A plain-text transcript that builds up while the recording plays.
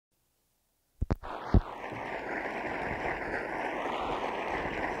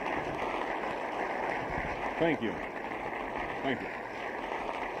Thank you. Thank you.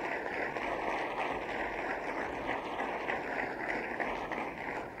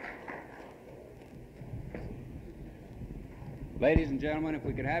 Ladies and gentlemen, if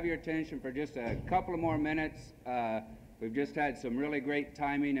we could have your attention for just a couple of more minutes. We've just had some really great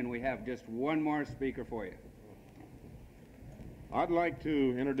timing, and we have just one more speaker for you. I'd like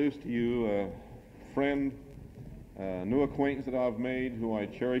to introduce to you a friend, a new acquaintance that I've made who I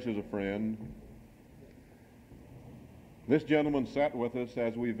cherish as a friend. This gentleman sat with us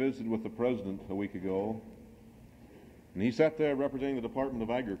as we visited with the President a week ago, and he sat there representing the Department of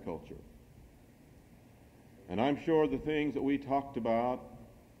Agriculture. And I'm sure the things that we talked about,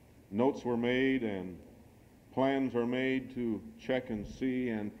 notes were made and plans are made to check and see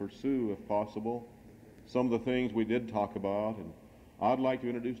and pursue, if possible, some of the things we did talk about. And I'd like to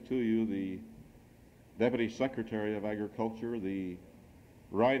introduce to you the Deputy Secretary of Agriculture, the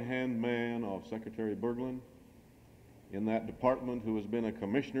right-hand man of Secretary Berglund in that department, who has been a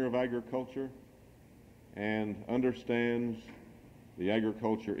Commissioner of Agriculture and understands the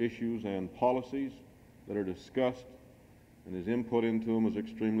agriculture issues and policies that are discussed, and his input into them is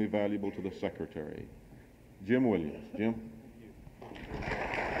extremely valuable to the Secretary. Jim Williams. Jim?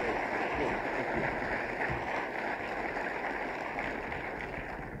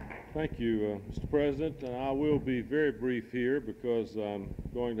 Thank you, Mr. President. And I will be very brief here because I'm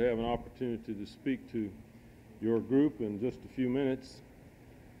going to have an opportunity to speak to your group in just a few minutes.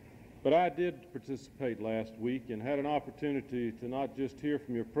 But I did participate last week and had an opportunity to not just hear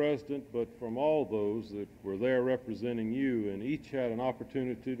from your president, but from all those that were there representing you, and each had an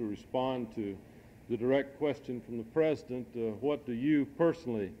opportunity to respond to the direct question from the president, what do you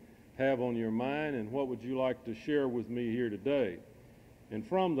personally have on your mind, and what would you like to share with me here today? And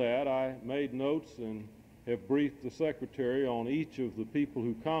from that, I made notes and have briefed the Secretary on each of the people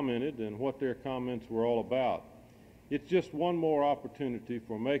who commented and what their comments were all about. It's just one more opportunity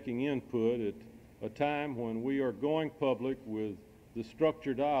for making input at a time when we are going public with the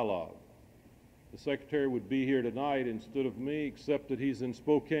structured dialogue. The Secretary would be here tonight instead of me, except that he's in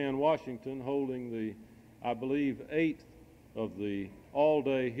Spokane, Washington, holding the, I believe, 8th of the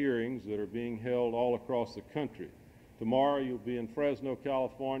all-day hearings that are being held all across the country. Tomorrow you'll be in Fresno,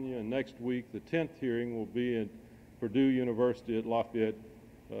 California, and next week the 10th hearing will be at Purdue University at Lafayette,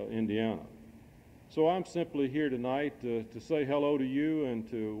 Indiana. So I'm simply here tonight to say hello to you and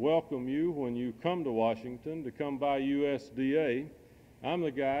to welcome you when you come to Washington to come by USDA. I'm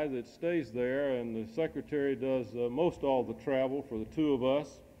the guy that stays there, and the Secretary does most all the travel for the two of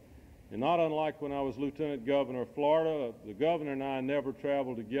us. And not unlike when I was Lieutenant Governor of Florida, the governor and I never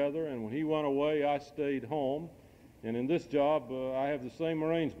traveled together, and when he went away, I stayed home. And in this job, I have the same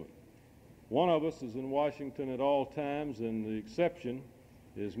arrangement. One of us is in Washington at all times, and the exception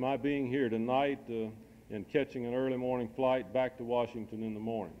is my being here tonight and catching an early morning flight back to Washington in the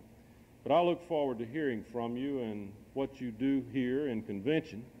morning. But I look forward to hearing from you and what you do here in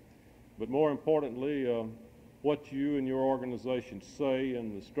convention, but more importantly, what you and your organization say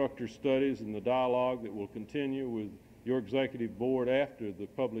in the structure studies and the dialogue that will continue with your executive board after the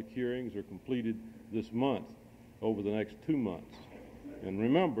public hearings are completed this month, over the next 2 months. And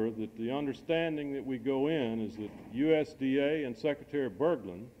remember that the understanding that we go in is that USDA and Secretary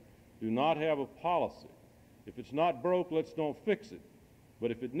Berglund do not have a policy. If it's not broke, let's don't fix it.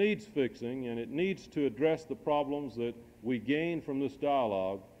 But if it needs fixing and it needs to address the problems that we gain from this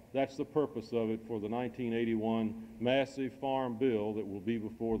dialogue, that's the purpose of it for the 1981 massive farm bill that will be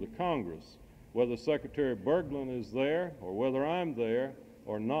before the Congress. Whether Secretary Berglund is there or whether I'm there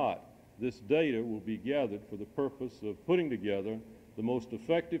or not, this data will be gathered for the purpose of putting together the most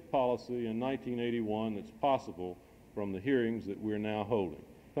effective policy in 1981 that's possible from the hearings that we're now holding.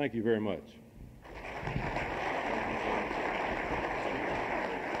 Thank you very much.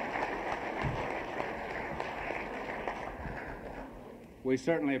 We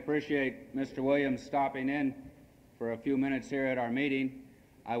certainly appreciate Mr. Williams stopping in for a few minutes here at our meeting.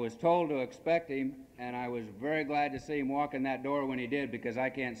 I was told to expect him, and I was very glad to see him walk in that door when he did, because I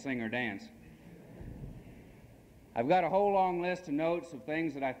can't sing or dance. I've got a whole long list of notes of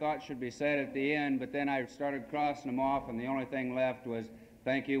things that I thought should be said at the end, but then I started crossing them off, and the only thing left was,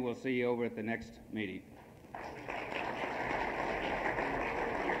 thank you, we'll see you over at the next meeting.